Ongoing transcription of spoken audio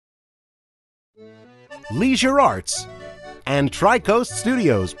Leisure Arts and Tri-Coast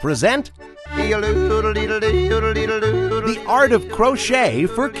Studios present The Art of Crochet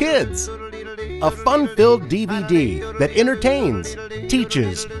for Kids, a fun-filled DVD that entertains,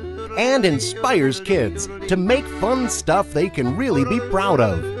 teaches, and inspires kids to make fun stuff they can really be proud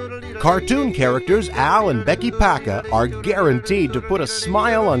of. Cartoon characters Al and Becky Paca are guaranteed to put a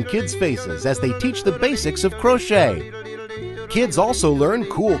smile on kids' faces as they teach the basics of crochet. Kids also learn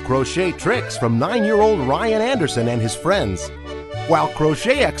cool crochet tricks from 9-year-old Ryan Anderson and his friends, while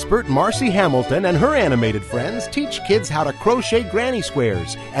crochet expert Marcy Hamilton and her animated friends teach kids how to crochet granny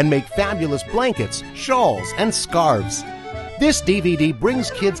squares and make fabulous blankets, shawls, and scarves. This DVD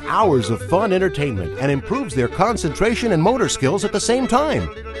brings kids hours of fun entertainment and improves their concentration and motor skills at the same time.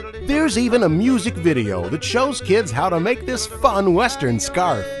 There's even a music video that shows kids how to make this fun Western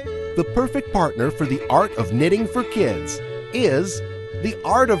scarf. The perfect partner for the art of knitting for kids is The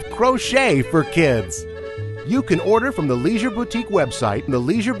Art of Crochet for Kids. You can order from the Leisure Boutique website,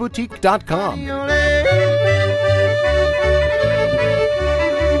 theleisureboutique.com.